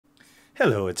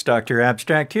Hello, it's Dr.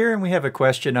 Abstract here, and we have a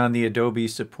question on the Adobe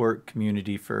support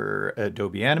community for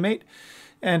Adobe Animate.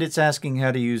 And it's asking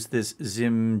how to use this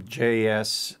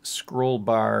ZIM.js scroll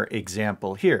bar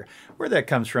example here. Where that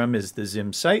comes from is the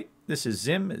ZIM site. This is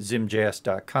ZIM,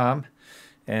 zimjs.com.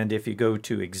 And if you go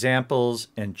to examples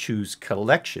and choose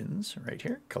collections, right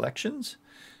here, collections,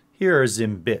 here are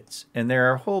ZIM bits. And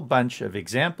there are a whole bunch of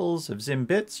examples of ZIM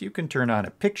bits. You can turn on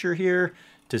a picture here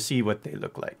to see what they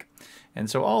look like. And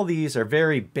so all these are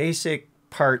very basic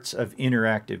parts of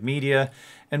interactive media.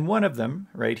 And one of them,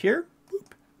 right here,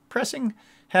 whoop, pressing,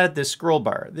 had this scroll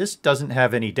bar. This doesn't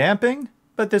have any damping,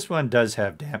 but this one does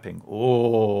have damping.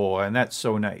 Oh, and that's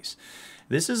so nice.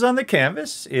 This is on the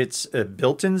canvas. It's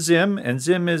built in ZIM, and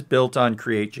ZIM is built on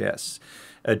Create.js.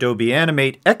 Adobe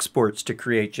Animate exports to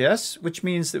Create.js, which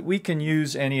means that we can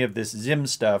use any of this ZIM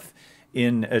stuff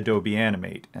in Adobe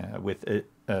Animate with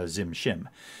ZIM shim.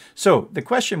 So the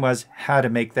question was how to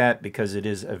make that, because it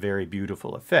is a very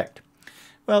beautiful effect.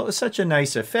 Well, it's such a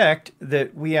nice effect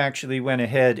that we actually went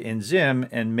ahead in ZIM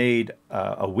and made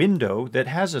a window that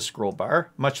has a scroll bar,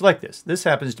 much like this. This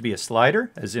happens to be a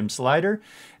slider, a ZIM slider,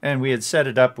 and we had set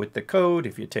it up with the code.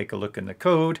 If you take a look in the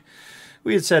code,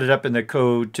 we had set it up in the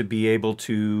code to be able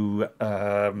to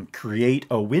create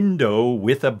a window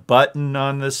with a button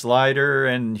on the slider,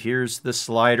 and here's the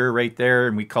slider right there,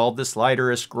 and we called the slider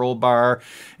a scroll bar,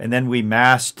 and then we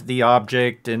masked the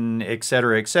object, and et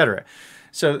cetera, et cetera.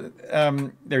 So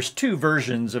there's two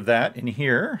versions of that in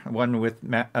here, one with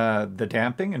the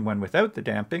damping and one without the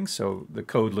damping, so the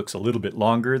code looks a little bit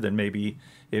longer than maybe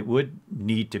it would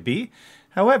need to be.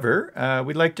 However,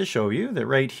 we'd like to show you that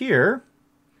right here,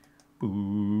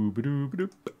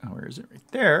 where is it?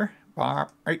 Right there.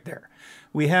 Right there.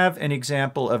 We have an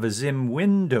example of a ZIM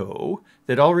window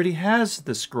that already has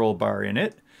the scroll bar in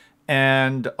it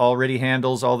and already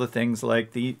handles all the things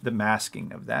like the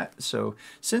masking of that. So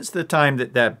since the time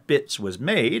that that bits was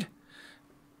made,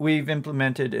 we've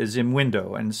implemented a ZIM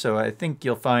window. And so I think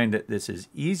you'll find that this is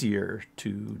easier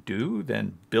to do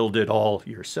than build it all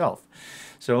yourself.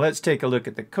 So let's take a look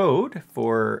at the code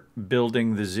for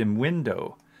building the ZIM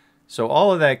window. So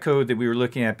all of that code that we were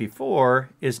looking at before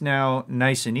is now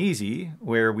nice and easy,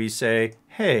 where we say,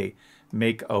 hey,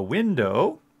 make a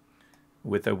window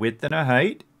with a width and a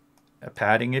height, a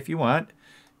padding if you want.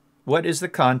 What is the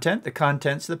content? The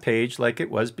content's the page like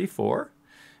it was before.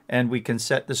 And we can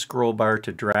set the scroll bar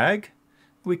to drag.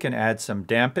 We can add some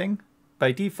damping.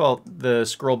 By default, the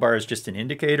scroll bar is just an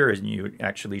indicator, and you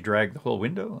actually drag the whole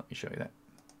window. Let me show you that.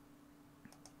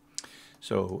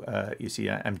 So you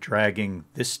see I'm dragging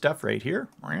this stuff right here,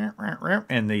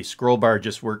 and the scroll bar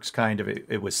just works kind of,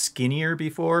 it was skinnier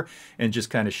before, and just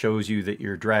kind of shows you that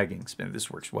you're dragging. This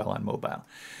works well on mobile.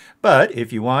 But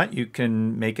if you want, you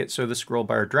can make it so the scroll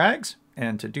bar drags,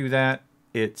 and to do that,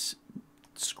 it's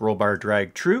scroll bar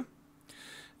drag true,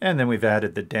 and then we've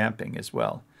added the damping as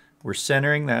well. We're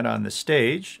centering that on the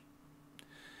stage.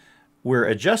 We're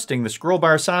adjusting the scroll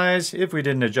bar size. If we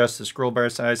didn't adjust the scroll bar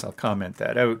size, I'll comment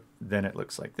that out. Then it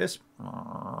looks like this.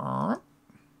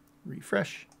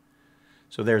 Refresh.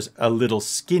 So there's a little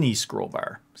skinny scroll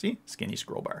bar. See? Skinny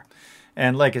scroll bar.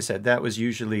 And like I said, that was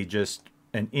usually just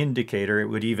an indicator. It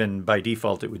would even, by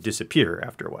default, it would disappear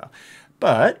after a while.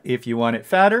 But if you want it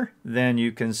fatter, then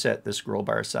you can set the scroll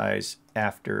bar size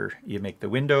after you make the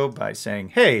window by saying,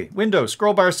 hey, window,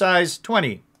 scroll bar size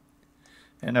 20,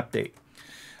 and update.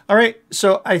 All right,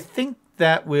 so I think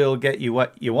that will get you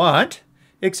what you want,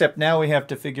 except now we have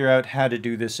to figure out how to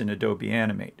do this in Adobe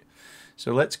Animate.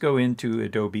 So let's go into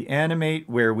Adobe Animate,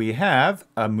 where we have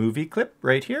a movie clip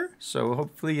right here. So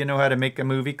hopefully you know how to make a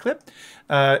movie clip.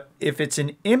 If it's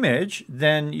an image,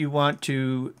 then you want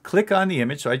to click on the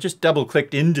image. So I just double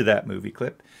clicked into that movie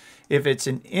clip. If it's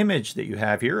an image that you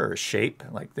have here, or a shape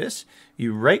like this,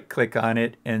 you right click on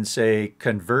it and say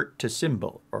convert to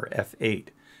symbol, or F8.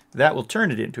 That will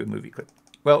turn it into a movie clip.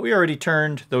 Well, we already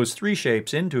turned those three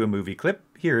shapes into a movie clip.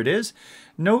 Here it is.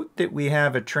 Note that we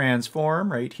have a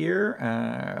transform right here.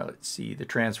 Let's see, the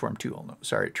transform tool. No,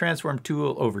 sorry, transform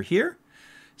tool over here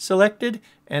selected,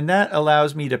 and that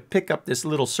allows me to pick up this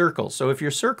little circle. So if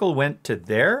your circle went to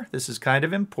there, this is kind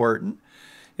of important.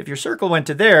 If your circle went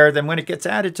to there, then when it gets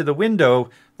added to the window,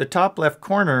 the top left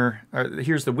corner,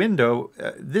 here's the window,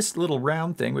 this little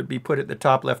round thing would be put at the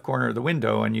top left corner of the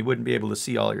window, and you wouldn't be able to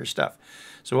see all your stuff.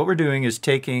 So what we're doing is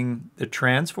taking the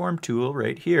transform tool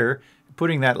right here,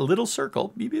 putting that little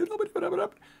circle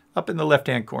up in the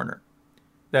left-hand corner.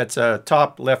 That's a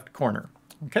top left corner,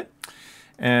 okay?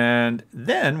 And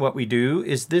then what we do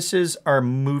is, this is our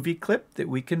movie clip that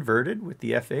we converted with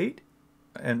the F8,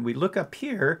 and we look up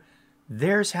here.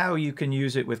 There's how you can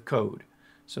use it with code.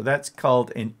 So that's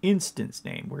called an instance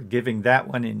name. We're giving that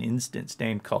one an instance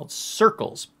name called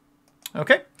circles.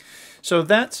 Okay, so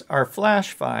that's our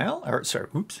Flash file, or sorry,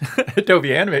 oops,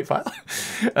 Adobe Animate file.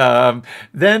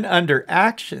 Then under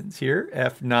Actions here,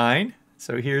 F9,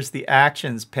 so here's the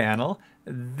Actions panel.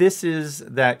 This is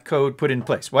that code put in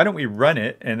place. Why don't we run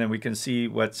it and then we can see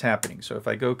what's happening. So if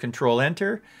I go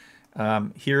Control-Enter,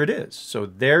 here it is. So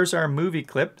there's our movie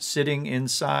clip sitting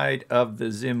inside of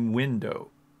the ZIM window.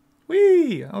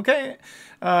 Whee! Okay.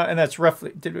 And that's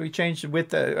roughly, did we change the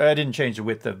width? I didn't change the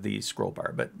width of the scroll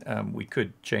bar, but we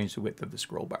could change the width of the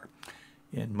scroll bar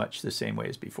in much the same way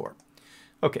as before.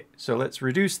 Okay, so let's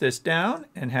reduce this down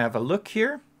and have a look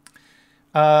here.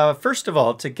 First of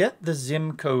all, to get the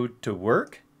ZIM code to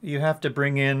work, you have to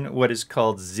bring in what is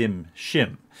called ZIM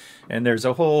shim. And there's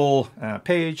a whole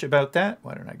page about that.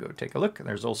 Why don't I go take a look?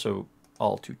 There's also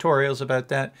all tutorials about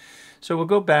that. So we'll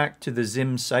go back to the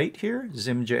ZIM site here,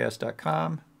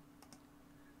 zimjs.com,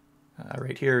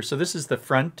 right here. So this is the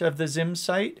front of the ZIM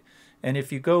site. And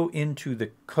if you go into the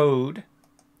code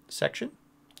section,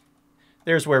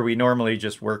 there's where we normally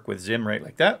just work with ZIM right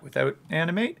like that without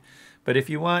Animate. But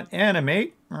if you want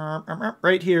Animate,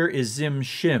 right here is ZIM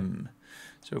shim.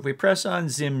 So if we press on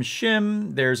ZIM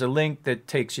shim, there's a link that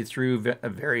takes you through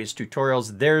various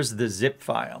tutorials. There's the zip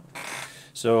file.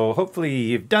 So hopefully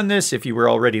you've done this if you were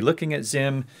already looking at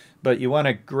ZIM, but you want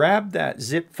to grab that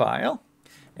zip file,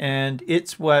 and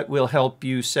it's what will help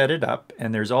you set it up.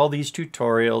 And there's all these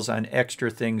tutorials on extra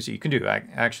things you can do.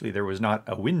 Actually, there was not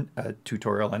a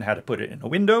tutorial on how to put it in a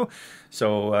window.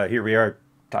 So here we are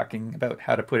talking about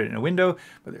how to put it in a window,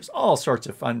 but there's all sorts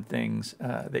of fun things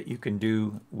that you can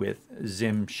do with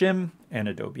ZIM shim and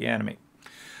Adobe Animate.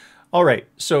 All right,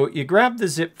 so you grab the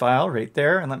zip file right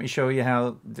there, and let me show you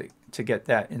how to get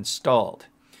that installed.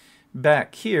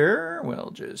 Back here,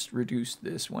 we'll just reduce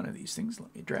this one of these things.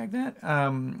 Let me drag that.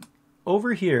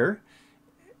 Over here,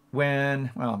 well,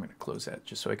 I'm going to close that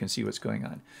just so I can see what's going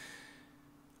on.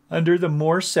 Under the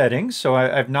More settings, so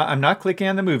I'm not clicking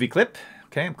on the movie clip.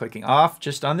 Okay, I'm clicking off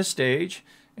just on the stage,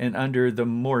 and under the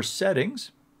More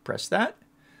settings, press that.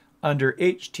 Under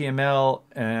HTML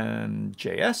and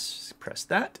JS, press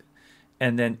that.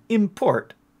 And then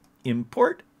Import.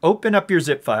 Open up your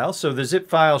zip file. So the zip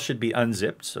file should be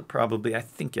unzipped. So probably, I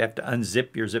think you have to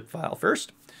unzip your zip file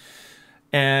first.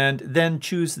 And then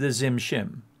choose the ZIM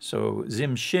shim. So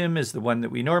ZIM shim is the one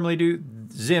that we normally do.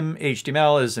 ZIM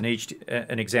HTML is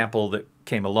an example that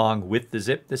came along with the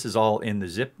zip. This is all in the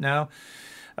zip now.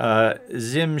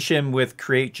 ZIM shim with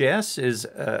Create.js is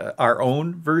our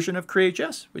own version of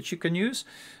Create.js, which you can use.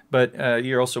 But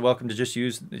you're also welcome to just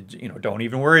use, don't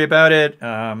even worry about it.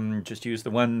 Just use the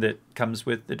one that comes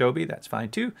with Adobe. That's fine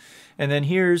too. And then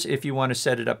here's, if you want to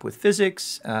set it up with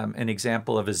physics, an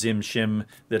example of a ZIM shim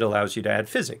that allows you to add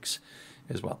physics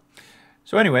as well.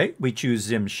 So anyway, we choose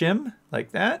ZIM shim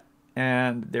like that.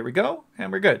 And there we go.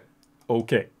 And we're good.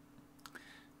 Okay.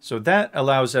 So that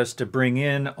allows us to bring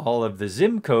in all of the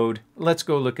ZIM code. Let's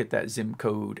go look at that ZIM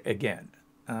code again.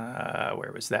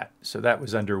 Where was that? So that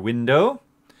was under Window,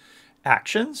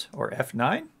 Actions, or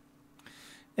F9.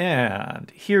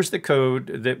 And here's the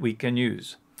code that we can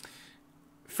use.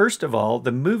 First of all,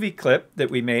 the movie clip that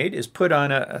we made is put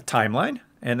on a timeline,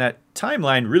 and that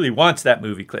timeline really wants that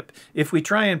movie clip. If we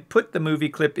try and put the movie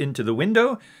clip into the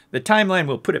window, the timeline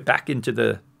will put it back into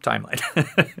the timeline.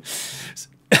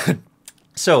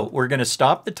 So we're going to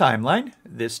stop the timeline.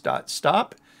 This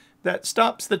 .stop, that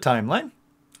stops the timeline.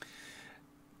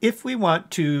 If we want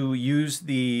to use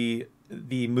the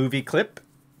movie clip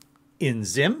in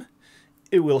ZIM,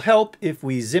 it will help if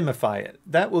we Zimify it.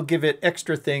 That will give it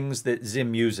extra things that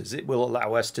ZIM uses. It will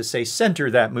allow us to, say,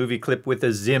 center that movie clip with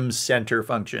a ZIM center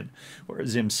function or a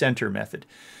ZIM center method.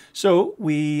 So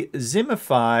we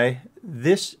Zimify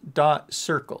this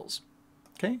 .circles.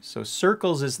 Okay, so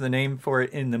circles is the name for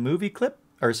it in the movie clip,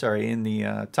 or sorry, in the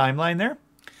timeline there.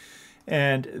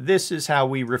 And this is how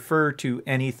we refer to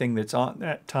anything that's on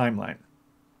that timeline.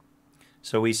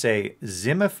 So we say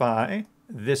Zimify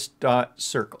this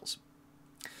 .circles.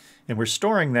 And we're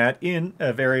storing that in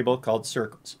a variable called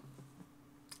circles.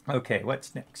 Okay,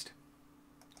 what's next?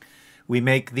 We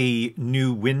make the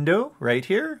new window right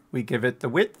here. We give it the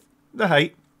width, the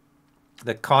height.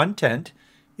 The content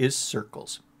is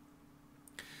circles.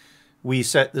 We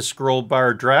set the scroll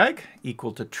bar drag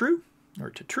equal to true, or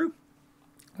to true,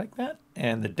 like that.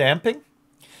 And the damping.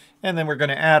 And then we're going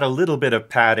to add a little bit of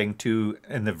padding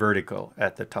in the vertical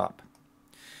at the top.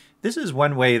 This is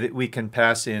one way that we can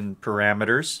pass in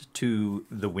parameters to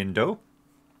the window.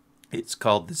 It's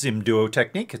called the ZIM Duo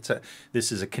technique.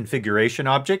 This is a configuration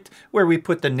object where we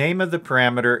put the name of the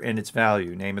parameter and its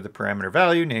value. Name of the parameter,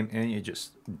 value, name, and you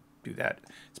just do that.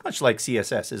 It's much like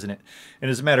CSS, isn't it? And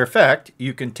as a matter of fact,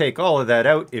 you can take all of that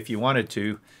out if you wanted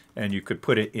to, and you could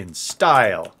put it in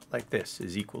style, like this,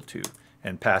 is equal to,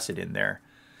 and pass it in there.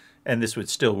 And this would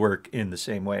still work in the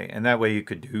same way. And that way you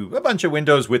could do a bunch of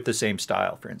windows with the same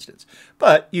style, for instance.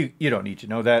 But you don't need to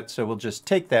know that, so we'll just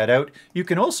take that out. You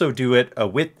can also do it a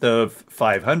width of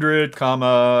 500,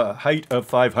 comma, a height of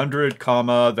 500,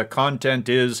 comma, the content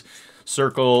is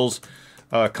circles,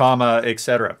 comma,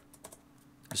 etc.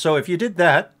 So if you did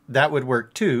that, that would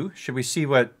work too. Should we see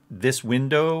what this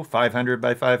window, 500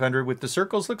 by 500 with the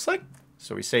circles looks like?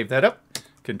 So we save that up,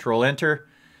 Control Enter.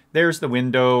 There's the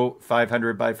window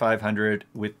 500 by 500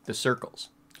 with the circles.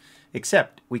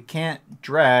 Except we can't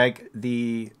drag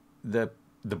the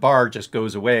bar just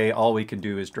goes away. All we can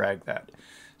do is drag that.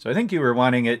 So I think you were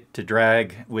wanting it to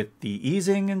drag with the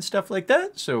easing and stuff like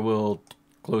that. So we'll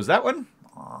close that one.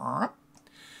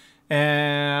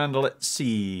 And let's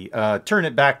see, turn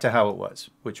it back to how it was,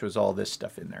 which was all this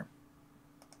stuff in there.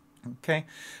 Okay,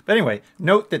 but anyway,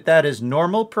 note that that is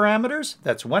normal parameters.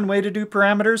 That's one way to do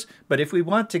parameters. But if we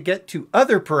want to get to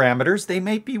other parameters, they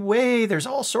may be there's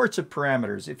all sorts of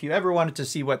parameters. If you ever wanted to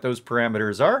see what those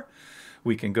parameters are,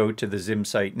 we can go to the ZIM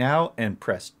site now and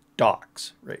press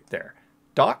Docs right there.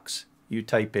 Docs, you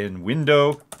type in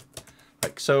window,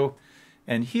 like so.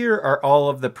 And here are all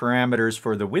of the parameters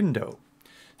for the window.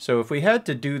 So if we had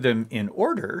to do them in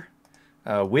order,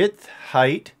 width,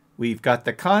 height, we've got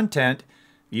the content.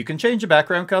 You can change the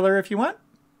background color if you want.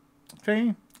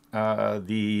 Okay,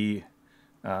 the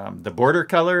border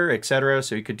color, etc.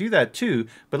 So you could do that too.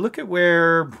 But look at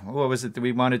where, what was it that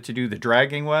we wanted to do? The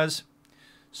dragging was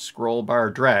scroll bar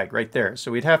drag right there.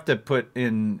 So we'd have to put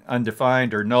in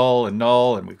undefined or null,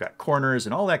 and we've got corners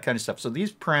and all that kind of stuff. So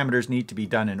these parameters need to be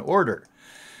done in order.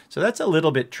 So that's a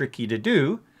little bit tricky to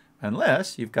do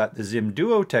unless you've got the ZIM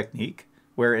Duo technique,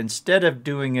 where instead of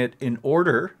doing it in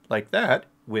order like that,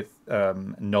 with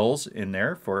nulls in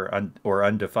there for or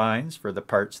undefines for the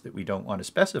parts that we don't want to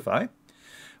specify,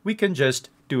 we can just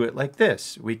do it like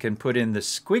this. We can put in the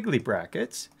squiggly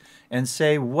brackets and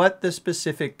say what the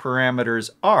specific parameters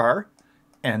are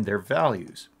and their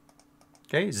values.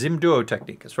 Okay, ZIM Duo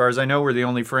technique. As far as I know, we're the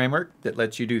only framework that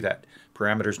lets you do that.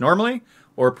 Parameters normally,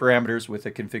 or parameters with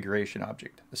a configuration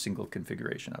object, a single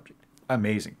configuration object.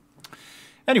 Amazing.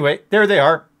 Anyway, there they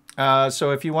are.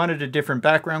 So if you wanted a different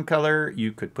background color,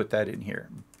 you could put that in here.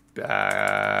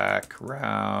 Background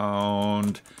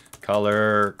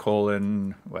color,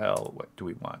 colon, well, what do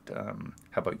we want?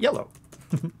 How about yellow?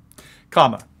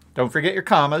 Comma. Don't forget your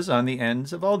commas on the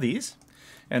ends of all these.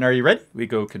 And are you ready? We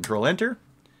go Control Enter.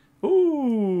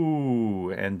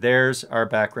 Ooh, and there's our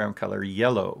background color,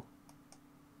 yellow.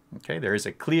 Okay, there is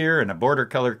a clear and a border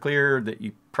color clear that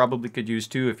you probably could use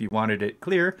too if you wanted it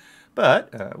clear,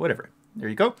 but whatever. There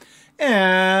you go.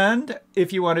 And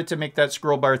if you wanted to make that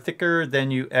scroll bar thicker, then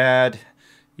you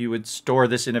would store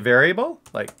this in a variable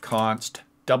like const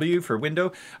w for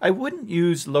window. I wouldn't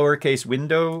use lowercase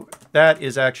window. That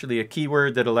is actually a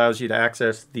keyword that allows you to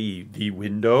access the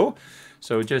window.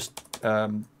 So just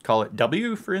call it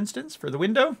w, for instance, for the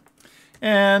window.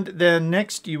 And then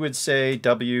next you would say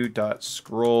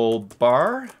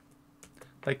w.scrollbar,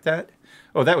 like that.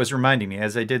 Oh, that was reminding me,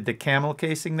 as I did the camel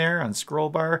casing there on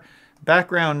scrollbar,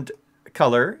 background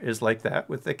color is like that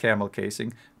with the camel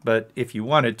casing, but if you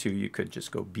wanted to, you could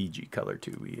just go BG color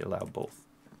too. We allow both.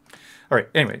 All right,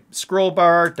 anyway,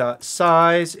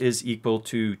 scrollbar.size is equal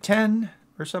to 10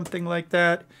 or something like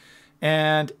that.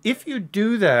 And if you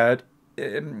do that,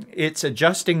 it's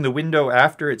adjusting the window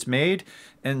after it's made.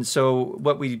 And so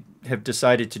what we have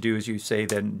decided to do is you say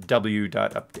then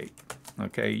w.update.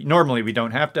 Okay, normally we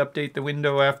don't have to update the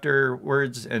window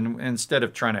afterwards, and instead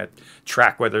of trying to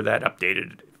track whether that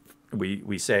updated,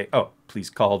 we say, oh, please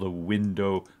call the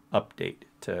window update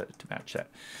to match that.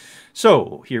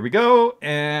 So here we go,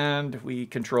 and we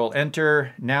Control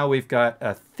Enter. Now we've got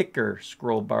a thicker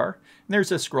scroll bar. And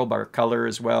there's a scroll bar color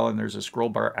as well, and there's a scroll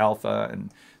bar alpha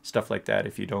and stuff like that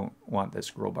if you don't want the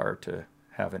scroll bar to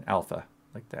have an alpha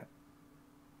like that.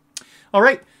 All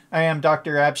right, I am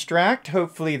Dr. Abstract.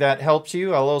 Hopefully that helps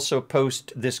you. I'll also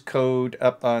post this code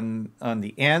up on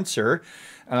the answer.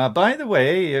 By the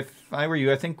way, if I were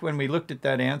you, I think when we looked at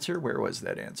that answer, where was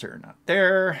that answer? Not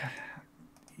there.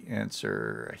 The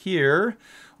answer here,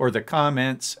 or the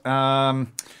comments.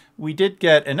 We did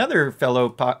get another fellow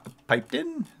piped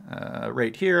in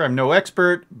right here. I'm no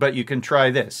expert, but you can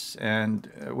try this. And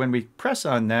when we press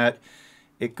on that,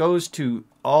 it goes to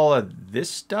all of this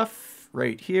stuff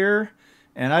right here.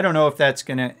 And I don't know if that's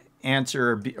going to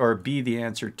answer or be the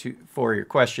answer for your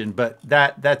question, but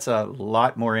that's a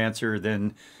lot more answer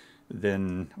than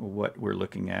what we're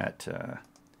looking at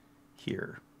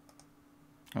here.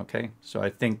 Okay, so I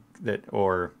think that,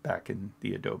 or back in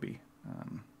the Adobe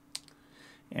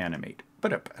Animate,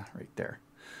 but up right there.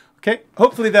 Okay,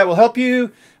 hopefully that will help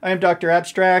you. I am Dr.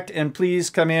 Abstract, and please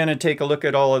come in and take a look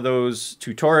at all of those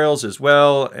tutorials as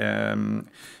well.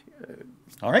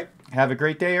 All right, have a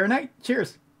great day or night.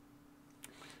 Cheers.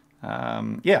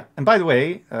 Yeah, and by the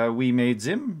way, we made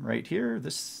ZIM right here,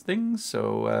 this thing,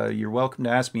 so you're welcome to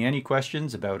ask me any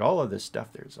questions about all of this stuff.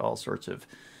 There's all sorts of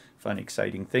fun,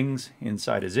 exciting things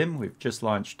inside of ZIM. We've just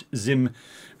launched ZIM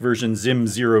version ZIM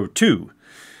 02,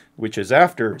 which is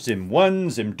after ZIM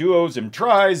 1, ZIM Duo, ZIM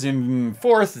Tri, ZIM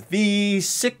 4th,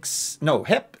 V6, no,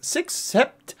 HEP, 6,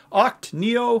 HEPT, Oct,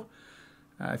 Neo,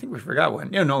 I think we forgot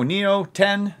one. No, Neo,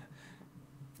 10,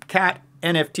 Cat,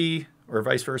 NFT, or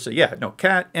vice versa. Yeah, no,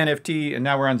 Cat, NFT, and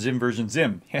now we're on ZIM version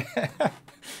ZIM.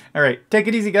 All right, take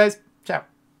it easy, guys.